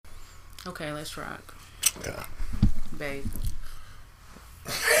Okay, let's rock. Yeah. Babe.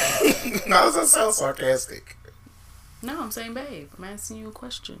 How does that sound sarcastic? No, I'm saying babe. I'm asking you a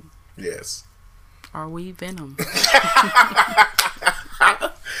question. Yes. Are we Venom?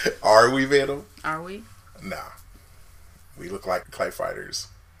 Are we Venom? Are we? Nah. We look like clay fighters.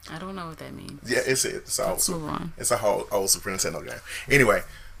 I don't know what that means. Yeah, it's a Let's move on. It's a whole old Super Nintendo game. Anyway,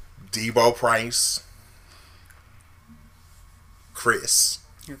 Debo Price, Chris.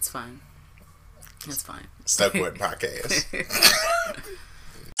 It's fine. It's fine. Stuckwood Podcast.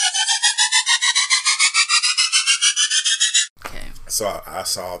 Okay. So I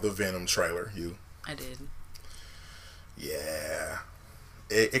saw the Venom trailer. You? I did. Yeah.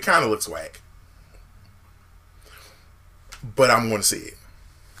 It kind of looks whack, but I'm going to see it.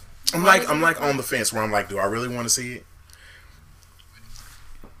 I'm like on the fence where I'm like, do I really want to see it?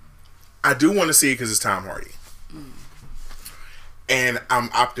 I do want to see it because it's Tom Hardy, and I'm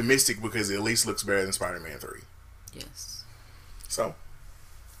optimistic because it at least looks better than Spider-Man 3. Yes. So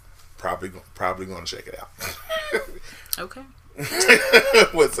probably going to check it out. Okay.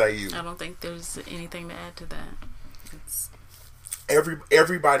 What say you? I don't think there's anything to add to that. It's...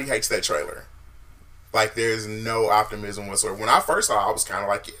 Everybody hates that trailer. Like, there's no optimism whatsoever. When I first saw it, I was kind of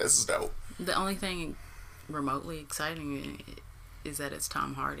like, yeah, this is dope. The only thing remotely exciting is that it's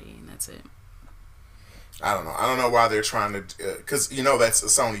Tom Hardy, and that's it. I don't know. I don't know why they're trying to, because that's a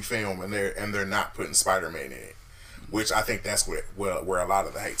Sony film, and they're not putting Spider-Man in it, which I think that's where a lot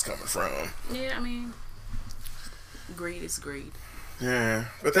of the hate's coming from. Yeah, I mean, greed is greed. Yeah,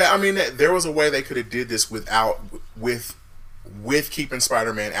 but there was a way they could have did this with keeping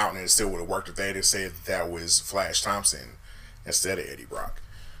Spider-Man out, and it still would have worked if they had said that was Flash Thompson instead of Eddie Brock.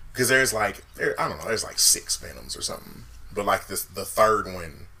 Because there's like 6 Venoms or something. But like the third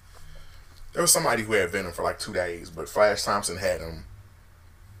one, there was somebody who had Venom for like 2 days, but Flash Thompson had him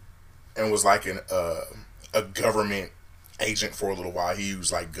and was like a government agent for a little while. He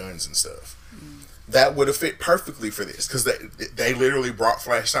used like guns and stuff. That would have fit perfectly for this, because they literally brought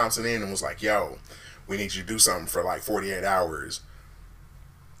Flash Thompson in and was like, yo, we need you to do something for like 48 hours.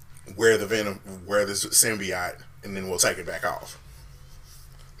 Wear the symbiote, and then we'll take it back off.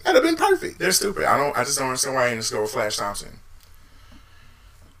 That'd have been perfect. They're stupid. I just don't understand why they didn't just go with Flash Thompson.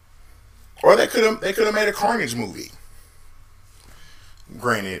 Or they could have made a Carnage movie.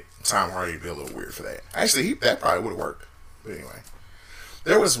 Granted, Tom Hardy would be a little weird for that. Actually, that probably would have worked. But anyway,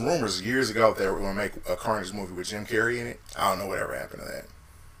 there was rumors years ago that they were going to make a Carnage movie with Jim Carrey in it. I don't know whatever happened to that.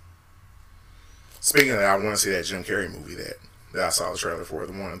 Speaking of that, I want to see that Jim Carrey movie that I saw the trailer for.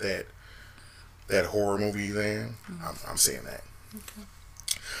 The one that horror movie then. I'm seeing that. Okay.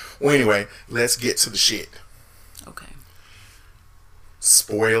 Well, anyway, let's get to the shit. Okay.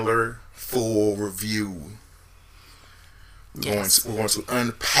 Spoiler full review. We're going to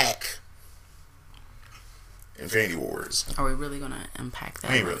unpack Infinity Wars. Are we really going to unpack that?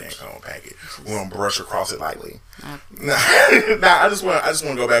 I ain't really going to unpack it. We're going to brush across it lightly. Nah, I just want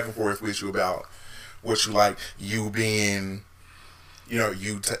to go back and forth with you about what you like. You being,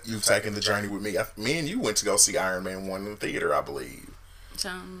 you've taken the journey with me. Me and you went to go see Iron Man 1 in the theater, I believe.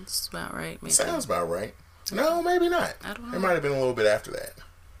 Sounds about right. Maybe. Sounds about right. No, maybe not. I don't know. It might have been a little bit after that.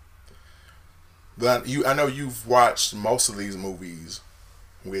 But I know you've watched most of these movies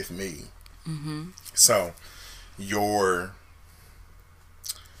with me. Mm-hmm. So your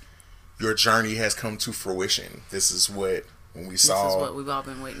journey has come to fruition. This is what This is what we've all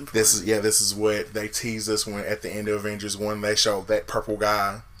been waiting for. This is what they teased us when at the end of Avengers 1 they showed that purple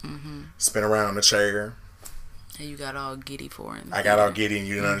guy spin around in the chair. And you got all giddy for it. I got all giddy and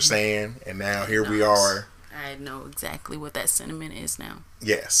you didn't understand. And now here we are. I know exactly what that sentiment is now.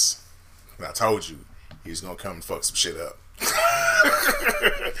 Yes. I told you he was going to come and fuck some shit up.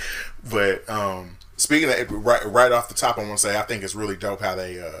 But speaking of it, right off the top, I want to say I think it's really dope how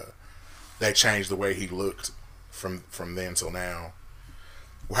they changed the way he looked from then till now.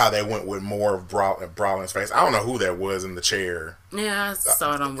 How they went with more of Brolin's face. I don't know who that was in the chair. Yeah, I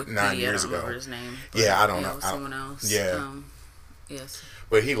saw it on Wikipedia. 9 years ago. I don't remember his name. Yeah, I don't know. It was someone else. Yeah. Yes.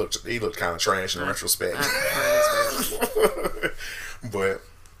 But he looked kind of trash in retrospect. But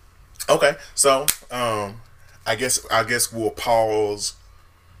okay, so I guess we'll pause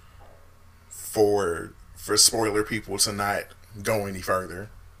for spoiler people to not go any further.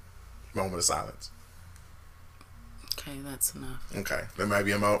 Moment of silence. Okay, that's enough. Okay, there might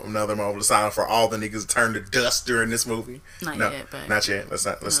be another moment of silence for all the niggas turned to dust during this movie. Not yet, but not yet. Let's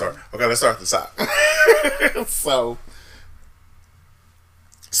start. Okay, let's start at the top.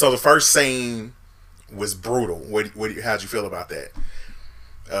 So the first scene was brutal. How'd you feel about that?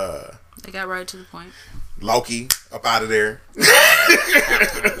 They got right to the point. Loki up out of there.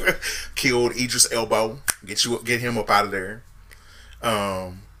 killed Idris Elba. Get him up out of there.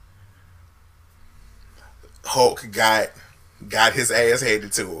 Hulk got his ass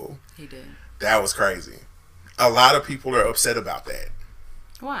handed to him. He did. That was crazy. A lot of people are upset about that.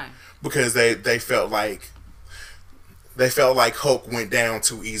 Why? Because they felt like Hulk went down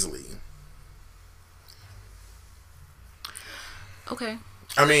too easily. Okay.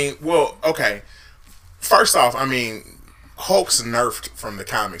 I mean, well, okay. First off, I mean, Hulk's nerfed from the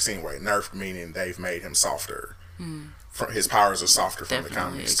comics anyway. Nerfed meaning they've made him softer. His powers are softer from the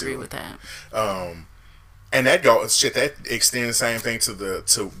comics too. Definitely agree with that. And that extends the same thing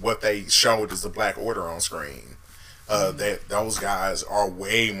to what they showed as the Black Order on screen. That those guys are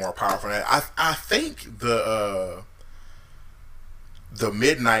way more powerful than that. I think the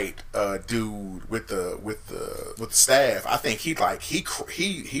Midnight dude with the staff, I think he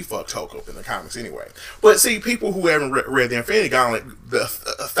fucked Hulk up in the comics anyway. But see, people who haven't read the Infinity Gauntlet,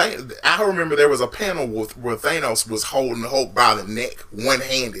 I remember there was a panel where Thanos was holding Hulk by the neck, one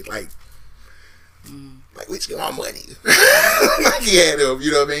handed, like which get my money, like he had him.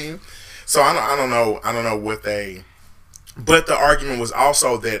 You know what I mean? So I don't know what they. But the argument was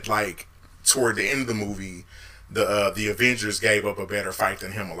also that, like, toward the end of the movie, the Avengers gave up a better fight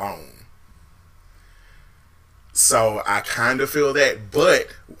than him alone. So I kind of feel that. But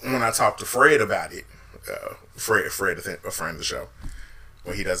when I talked to Fred about it, Fred, a friend of the show.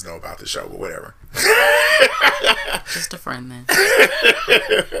 Well, he doesn't know about the show, but whatever. Just a friend then.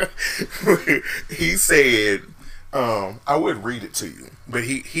 He said, I would read it to you, but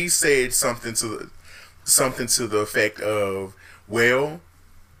he said something to the effect of, well,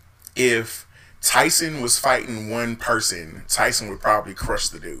 if Tyson was fighting one person, Tyson would probably crush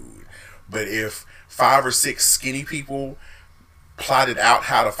the dude. But if 5 or 6 skinny people plotted out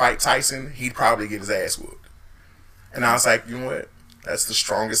how to fight Tyson, he'd probably get his ass whooped. And I was like, you know what? That's the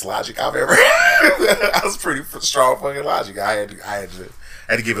strongest logic I've ever had. That was pretty strong fucking logic. I had to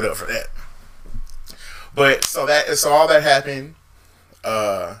give it up for that. But so all that happened.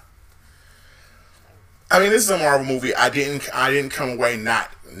 I mean, this is a Marvel movie. I didn't come away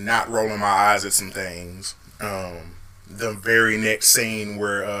not rolling my eyes at some things. The very next scene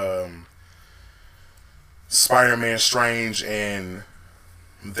where Spider-Man Strange and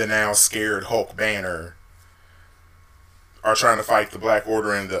the now scared Hulk Banner are trying to fight the Black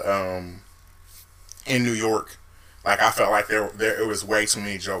Order in New York. Like, I felt like there was way too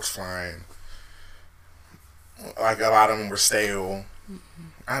many jokes flying. Like, a lot of them were stale.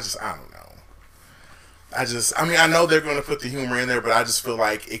 I don't know. I mean, I know they're going to put the humor in there, but I just feel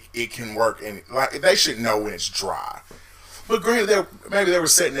like it can work, and like they should know when it's dry. But granted, maybe they were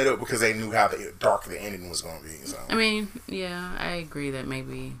setting it up because they knew how dark the ending was going to be. So. I mean, yeah, I agree that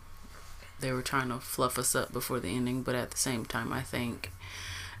maybe they were trying to fluff us up before the ending, but at the same time, I think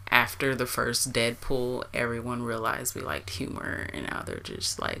after the first Deadpool, everyone realized we liked humor, and now they're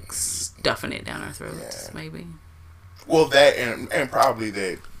just like stuffing it down our throats. Yeah. Maybe. Well, that and probably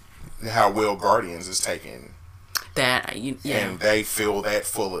that how well Guardians is taken. That yeah, and they feel that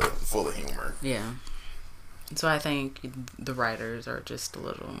full of humor. Yeah. So I think the writers are just a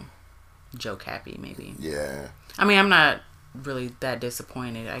little joke happy, maybe. Yeah. I mean, I'm not really that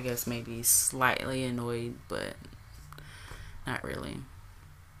disappointed. I guess maybe slightly annoyed, but not really.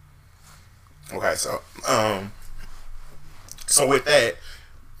 Okay, so with that,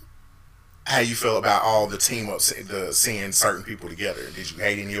 how you feel about all the team ups, seeing certain people together? Did you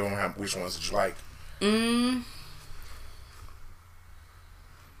hate any of them? Which ones did you like?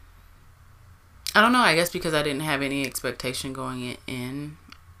 I don't know. I guess because I didn't have any expectation going in,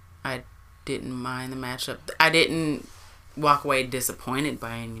 I didn't mind the matchup. I didn't walk away disappointed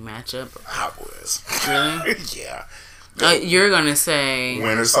by any matchup. I was. Really? Yeah. You're gonna say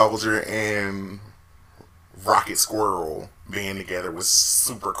Winter Soldier and Rocket Squirrel being together was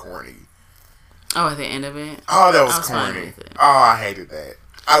super corny. Oh, at the end of it? Oh, that was corny. Oh, I hated that.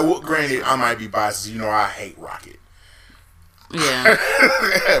 Granted, I might be biased. You know, I hate Rocket. Yeah.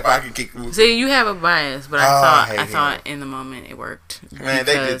 If I could kick. See, you have a bias, but I thought in the moment it worked. Man,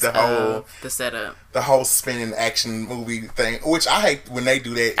 they did the setup, the whole spinning action movie thing, which I hate when they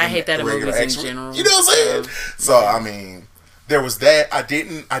do that. I hate that in movies in general. You know what I'm saying? So I mean, there was that. I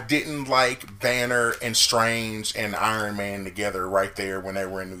didn't like Banner and Strange and Iron Man together right there when they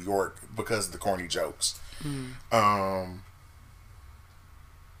were in New York because of the corny jokes.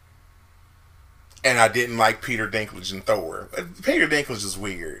 And I didn't like Peter Dinklage and Thor. Peter Dinklage is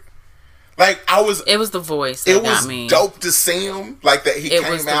weird. Like It was the voice that it got was me. dope to see him like that. He It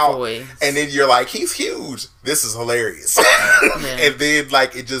came was the out, voice. and then you're like, he's huge. This is hilarious. Yeah. And then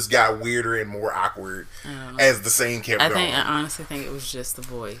like it just got weirder and more awkward as the scene kept going. I honestly think it was just the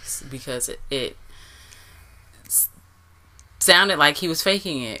voice because it sounded like he was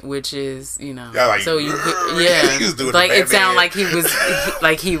faking it, which is, you know, Yeah, like, so you he was doing like the it sounded Batman.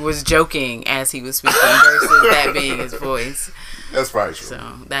 like he was joking as he was speaking versus that being his voice. That's probably true. So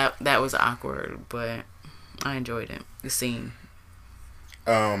that was awkward, but I enjoyed it. The scene.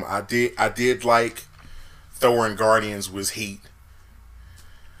 I did like Thor and Guardians was heat.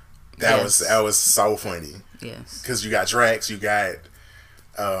 That was so funny. Yes. Because you got Drax, you got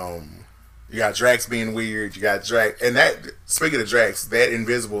Drax being weird, you got Drax, and that, speaking of Drax, that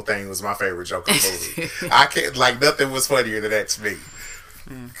invisible thing was my favorite joke of the movie. I can't, like, nothing was funnier than that to me.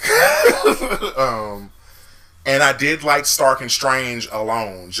 And I did like Stark and Strange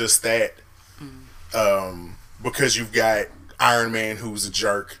alone, just that, because you've got Iron Man, who's a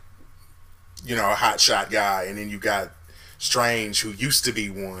jerk, you know, a hotshot guy, and then you got Strange, who used to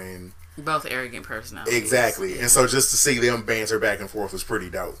be one. Both arrogant personalities. Exactly. Yeah. And so just to see them banter back and forth was pretty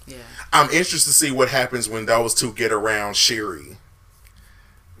dope. Yeah. I'm interested to see what happens when those two get around Shuri.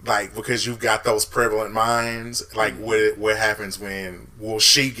 Like, because you've got those prevalent minds. Like, what happens when, will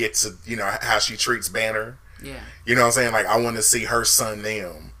she get to, you know, how she treats Banner? Yeah. You know what I'm saying? Like, I want to see her son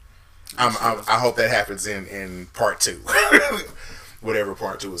them. I hope that happens in part 2. Whatever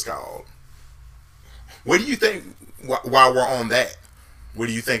part 2 is called. What do you think, while we're on that, what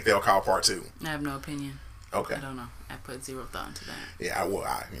do you think they'll call part 2? I have no opinion. Okay. I don't know. I put zero thought into that. Yeah,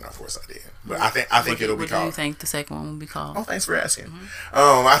 of course I did. But I think it'll be called. What do you think the second one will be called? Oh, thanks for asking.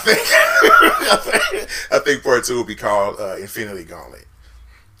 Mm-hmm. I think part 2 will be called Infinity Gauntlet.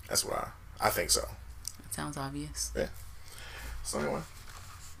 That's why I think so. That sounds obvious. Yeah. So anyway,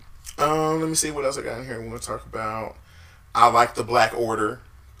 let me see what else I got in here. We want to talk about. I like the Black Order.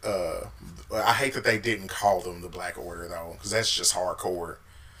 I hate that they didn't call them the Black Order though, because that's just hardcore.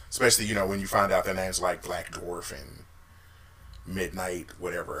 Especially, you know, when you find out their names like Black Dwarf and Midnight,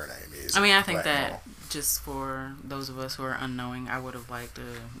 whatever her name is. I mean, I think Black that Maul. just for those of us who are unknowing, I would have liked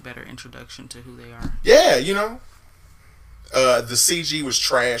a better introduction to who they are. Yeah, you know. The CG was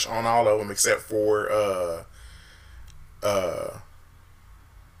trash on all of them except for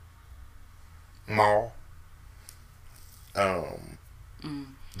Maul.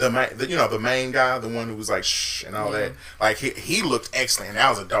 The main guy, the one who was like shh and all that, like he looked excellent. That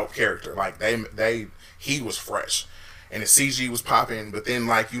was a dope character. Like he was fresh, and the CG was popping. But then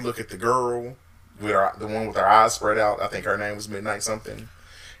like you look at the girl with the one with her eyes spread out. I think her name was Midnight something,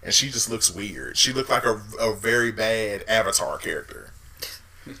 and she just looks weird. She looked like a very bad Avatar character.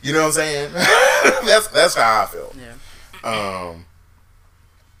 You know what I'm saying? that's how I felt. Yeah.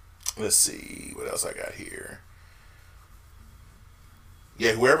 Let's see what else I got here.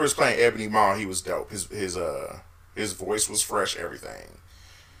 Yeah, whoever was playing Ebony Maw, he was dope. His voice was fresh. Everything.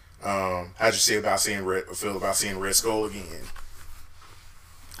 How'd you feel about seeing Red Skull again?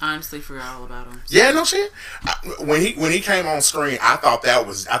 I honestly forgot all about him. Yeah, no shit. When he came on screen, I thought that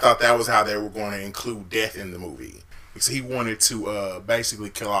was how they were going to include death in the movie, because he wanted to basically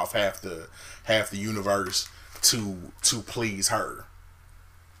kill off half the universe to please her.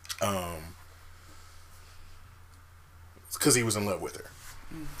 Because he was in love with her.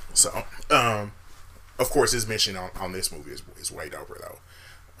 So, of course, his mission on this movie is way doper though.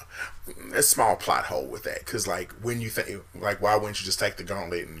 A small plot hole with that, because like when you think, like, why wouldn't you just take the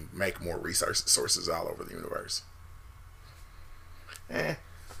gauntlet and make more sources all over the universe? I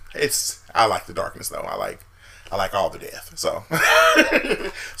like the darkness though. I like all the death. So,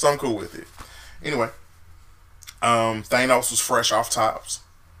 so I'm cool with it. Anyway, Thanos was fresh off tops.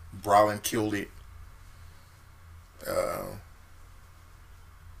 Brolin killed it.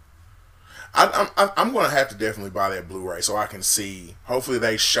 I'm gonna have to definitely buy that Blu-ray so I can see. Hopefully,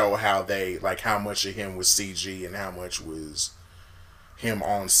 they show how much of him was CG and how much was him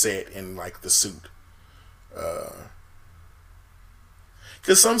on set in like the suit.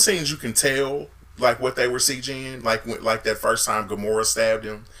 Because some scenes you can tell like what they were CGing, like that first time Gamora stabbed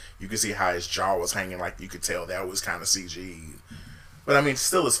him. You could see how his jaw was hanging. Like you could tell that was kind of CG. But I mean,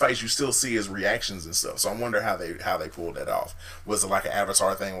 still his face, you still see his reactions and stuff. So I wonder how they pulled that off. Was it like an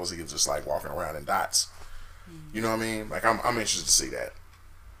Avatar thing? Was he just like walking around in dots? You know what I mean? Like I'm interested to see that.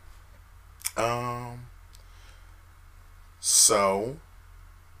 So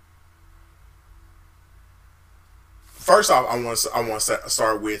first off, I want to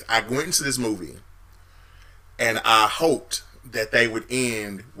start with, I went into this movie and I hoped that they would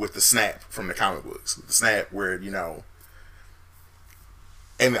end with the snap from the comic books. The snap where, you know,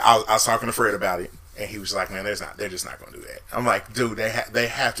 And I was talking to Fred about it, and he was like, "Man, they're just not going to do that." I'm like, "Dude, they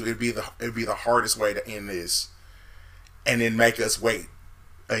have to. It'd be the hardest way to end this, and then make us wait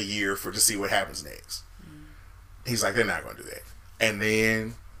a year to see what happens next." He's like, "They're not going to do that." And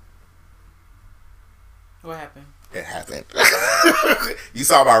then what happened? It happened. You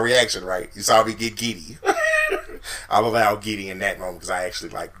saw my reaction, right? You saw me get giddy. I'll allow giddy in that moment because I actually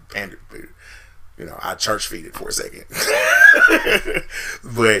like pandered. You know, I church feeded for a second.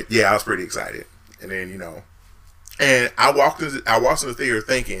 But yeah, I was pretty excited. And then, you know, and I walked into the theater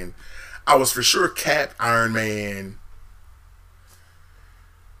thinking I was for sure Cap, Iron Man,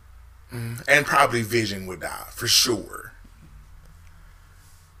 and probably Vision would die for sure.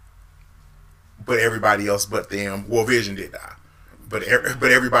 But everybody else but them, well, Vision did die, but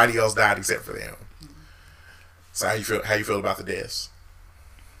everybody else died except for them. So how you feel about the deaths?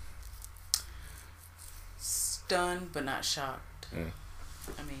 Stunned but not shocked. I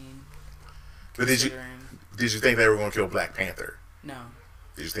mean, but did you think they were going to kill Black Panther? No.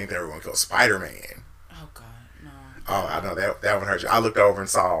 Did you think they were going to kill Spider-Man? Oh God, no. Oh, I know that one hurt you. I looked over and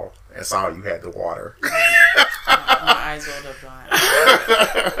saw you had the water. My eyes rolled up blind.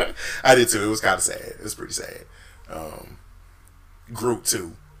 I did too. It was kind of sad. It was pretty sad. Groot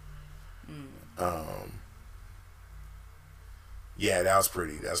too. Yeah, that was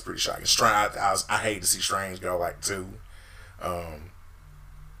pretty shocking. I hate to see Strange go like too.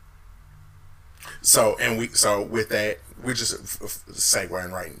 So with that, we're just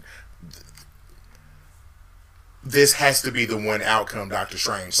segueing right. This has to be the one outcome Doctor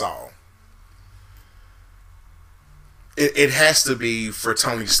Strange saw. It has to be for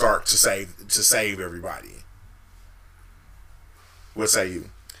Tony Stark to save everybody. What say you?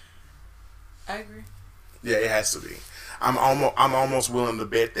 I agree. Yeah, it has to be. I'm almost willing to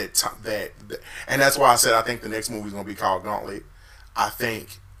bet that, and that's why I said I think the next movie is gonna be called Gauntlet. I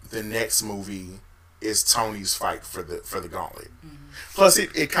think the next movie is Tony's fight for the Gauntlet. Mm-hmm. Plus,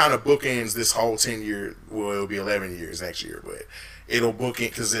 it kind of bookends this whole 10-year. Well, it'll be 11 years next year, but it'll bookend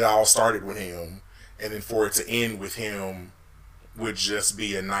because it all started with him, and then for it to end with him would just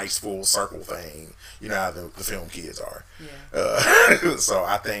be a nice full circle thing. You know how the film kids are. Yeah. So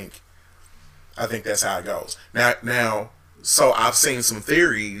I think that's how it goes. Now, so I've seen some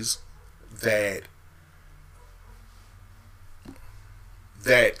theories that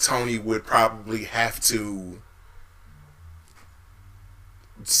Tony would probably have to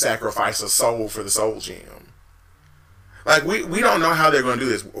sacrifice a soul for the soul gem. Like we don't know how they're going to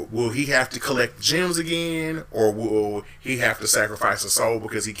do this. Will he have to collect gems again, or will he have to sacrifice a soul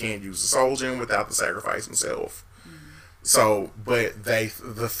because he can't use the soul gem without the sacrifice himself? So, but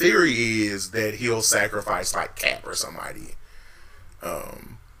the theory is that he'll sacrifice like Cap or somebody.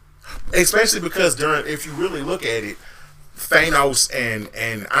 Especially because if you really look at it, Thanos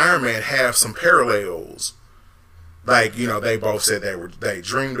and Iron Man have some parallels. Like, you know, they both said they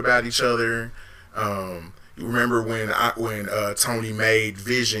dreamed about each other. You remember when Tony made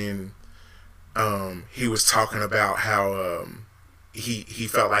Vision, he was talking about how he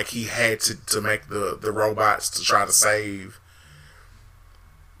felt like he had to make the robots to try to save,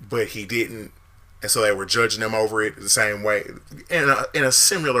 but he didn't, and so they were judging him over it the same way, in a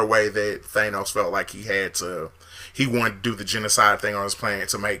similar way that Thanos felt like he wanted to do the genocide thing on his planet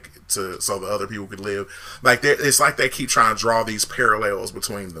so the other people could live. Like it's like they keep trying to draw these parallels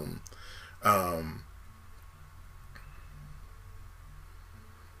between them.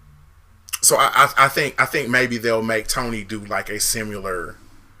 So I think maybe they'll make Tony do like a similar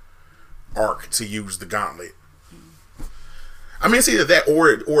arc to use the Gauntlet. I mean, it's either that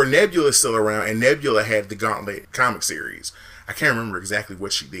or Nebula's still around, and Nebula had the Gauntlet comic series. I can't remember exactly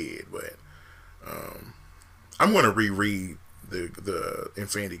what she did, but I'm going to reread the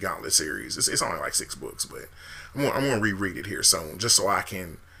Infinity Gauntlet series. It's only like 6 books, but I'm going to reread it here soon, just so I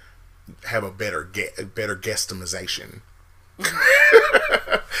can have a better guesstimation.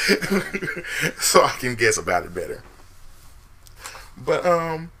 So I can guess about it better. But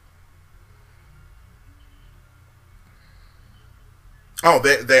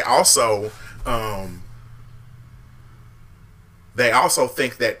they also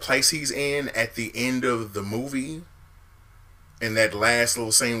think that place he's in at the end of the movie, in that last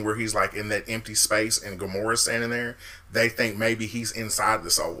little scene where he's like in that empty space and Gamora's standing there, they think maybe he's inside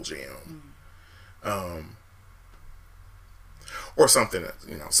the soul gem. Or something,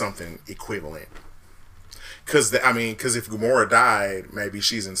 you know, something equivalent. Because if Gamora died, maybe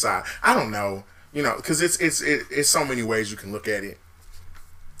she's inside. I don't know, you know, because it's so many ways you can look at it.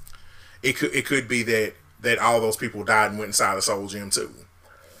 It could be that all those people died and went inside the soul gem too.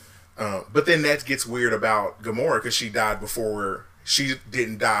 But then that gets weird about Gamora because she died before she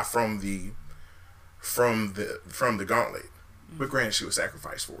didn't die from the gauntlet. But granted, she was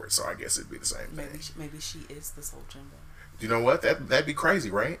sacrificed for it, so I guess it'd be the same thing. Maybe she is the Soul Gem. You know what? That'd be crazy,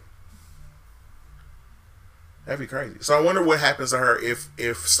 right? That'd be crazy. So I wonder what happens to her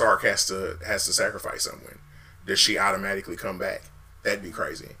if Stark has to sacrifice someone. Does she automatically come back? That'd be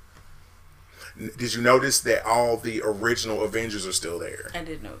crazy. Did you notice that all the original Avengers are still there? I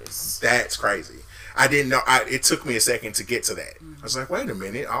did notice. That's crazy. I didn't know. It took me a second to get to that. I was like, wait a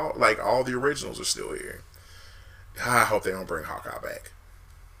minute. All the originals are still here. I hope they don't bring Hawkeye back.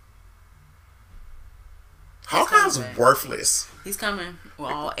 Hawkeye's worthless. He's coming with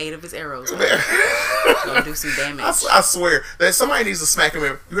all 8 of his arrows. He's gonna do some damage. I swear that somebody needs to smack him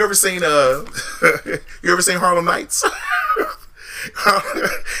in. You ever seen Harlem Nights?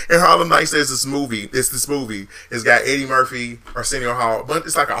 In Harlem Nights, there's this movie. It's got Eddie Murphy, Arsenio Hall, but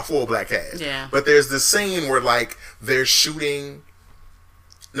it's like a full black cast. Yeah. But there's this scene where like they're shooting.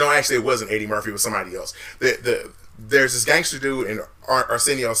 No, actually, it wasn't Eddie Murphy. It was somebody else. There's this gangster dude and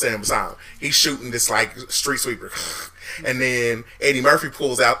Arsenio standing beside him. He's shooting this like street sweeper, and then Eddie Murphy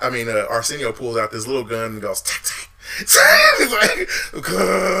Arsenio pulls out this little gun and goes tack tack. It's like,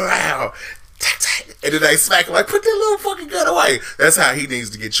 wow. And then they smack him like, put that little fucking gun away. That's how he needs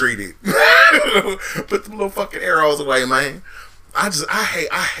to get treated. Put the little fucking arrows away, man. I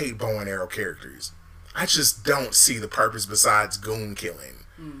hate bow and arrow characters. I just don't see the purpose besides goon killing.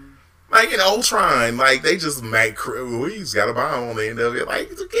 Like in Ultron, like they just make he's got a bomb on the end of it. Like,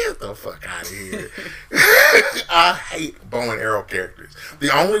 get the fuck out of here. I hate bow and arrow characters.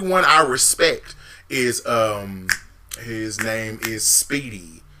 The only one I respect is his name is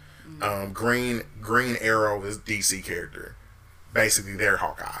Speedy. Green Arrow is DC character. Basically their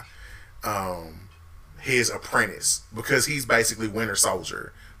Hawkeye. His apprentice. Because he's basically Winter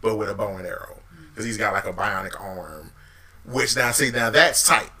Soldier, but with a bow and arrow. Because he's got like a bionic arm. Which now that's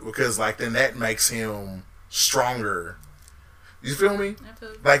tight. Because like then that makes him stronger. You feel me? I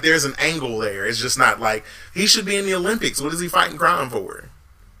feel you. Like there's an angle there. It's just not like he should be in the Olympics. What is he fighting crime for?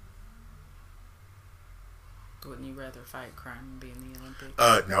 Wouldn't you rather fight crime than be in the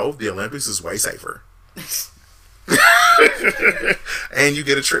Olympics? No, the Olympics is way safer. And you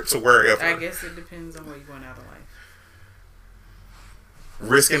get a trip to wherever. I guess it depends on what you want out of life.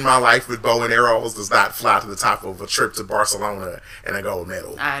 Risking my life with bow and arrows does not fly to the top of a trip to Barcelona and a gold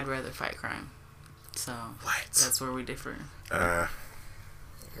medal. I'd rather fight crime. So what? That's where we differ.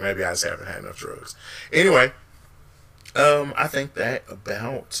 Maybe I just haven't had enough drugs. Anyway, I think that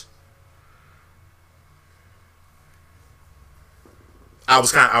about. I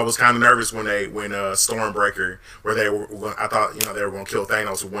was kind of nervous when Stormbreaker, where I thought they were going to kill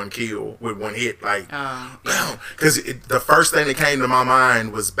Thanos with one hit, like because the first thing that came to my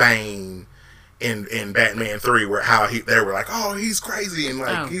mind was Bane in Batman 3, where they were like, oh, he's crazy and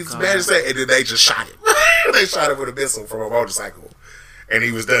like he's bad as that, and then they just shot him. They shot him with a missile from a motorcycle, and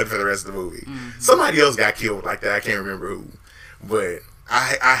he was done for the rest of the movie. Mm-hmm. Somebody else got killed like that. I can't remember who, but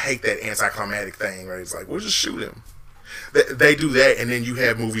I hate that anticlimactic thing where it's like, we'll just shoot him. They do that, and then you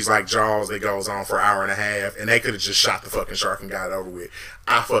have movies like Jaws that goes on for an hour and a half, and they could have just shot the fucking shark and got it over with.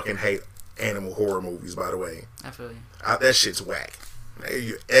 I fucking hate animal horror movies, by the way. I feel you. That shit's whack.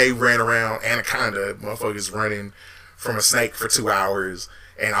 They ran around Anaconda, motherfuckers running from a snake for 2 hours,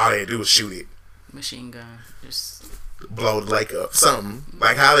 and all they do is shoot it. Machine gun, just blow the lake up. Something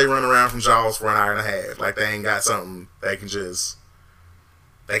like how they run around from Jaws for an hour and a half. Like they ain't got something they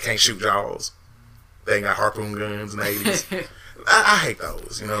can't shoot Jaws. They ain't got harpoon guns in the 80s. I hate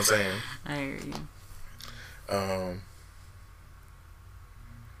those. You know what I'm saying? I hear you.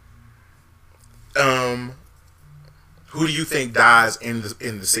 Who do you think dies in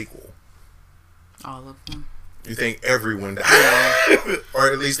the sequel? All of them. You think everyone dies,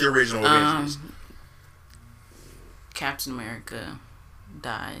 or at least the original Avengers? Captain America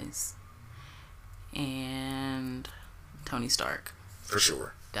dies, and Tony Stark for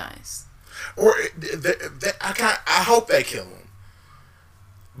sure dies. Or I hope they kill him,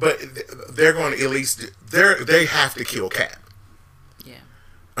 but they're going to at least they have to kill Cap. Yeah.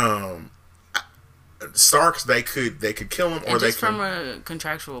 Starks they could kill him, or just from a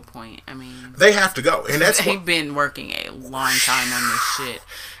contractual point. I mean, they have to go, and they've been working a long time on this shit.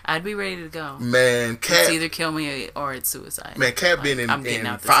 I'd be ready to go. Man, Cap, it's either kill me or it's suicide. Man, Cap been in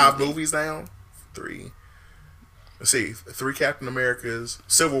 5 movies now. 3. Let's see, 3 Captain Americas.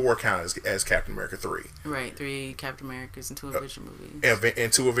 Civil War counts as Captain America 3. Right, 3 Captain Americas and 2 Avengers movies.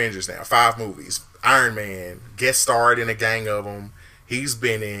 And 2 Avengers now. 5 movies. Iron Man guest starred in a gang of them. He's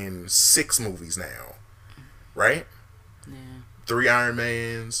been in 6 movies now, right? Yeah. 3 Iron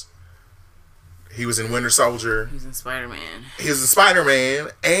Mans. He was in Winter Soldier. He's in Spider-Man. He was in Spider-Man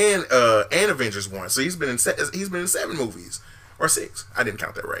and Avengers 1. So he's been in 7 movies or 6. I didn't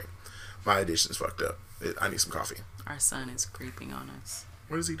count that right. My addition's fucked up. I need some coffee. Our son is creeping on us.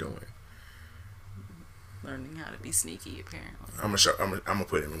 What is he doing? Learning how to be sneaky, apparently. I'm gonna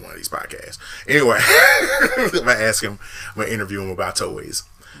put him in one of these podcasts. Anyway, I'm gonna ask him. I'm gonna interview him about toys,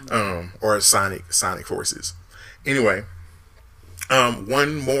 or Sonic Forces. Anyway,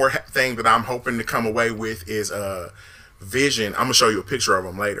 one more thing that I'm hoping to come away with is Vision. I'm gonna show you a picture of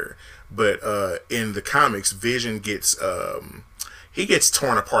him later. But in the comics, Vision gets he gets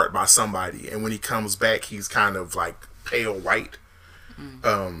torn apart by somebody, and when he comes back, he's kind of like pale white.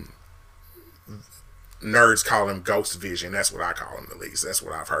 Nerds call him Ghost Vision. That's what I call him, at least. That's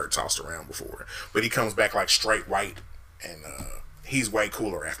what I've heard tossed around before. But he comes back like straight white, and he's way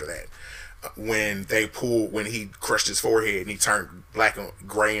cooler after that. When he crushed his forehead and he turned black and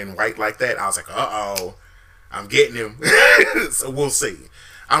gray and white like that, I was like, uh-oh, I'm getting him. So we'll see.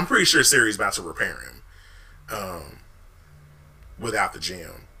 I'm pretty sure Siri's about to repair him without the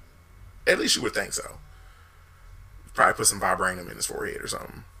gem. At least you would think so. Probably put some vibranium in his forehead or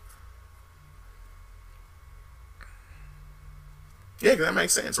something. Yeah, that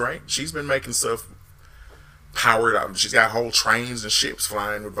makes sense, right? She's been making stuff powered up. She's got whole trains and ships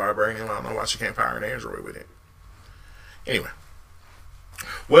flying with vibranium. I don't know why she can't power an android with it. Anyway.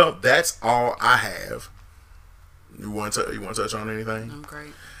 Well, that's all I have. You want to touch on anything? I'm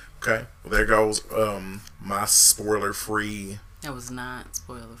great. Okay. Well, there goes my spoiler-free... That was not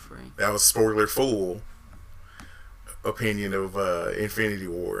spoiler-free. That was spoiler-full opinion of Infinity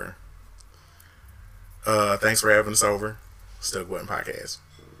War. Thanks for having us over. Stuck Button Podcast.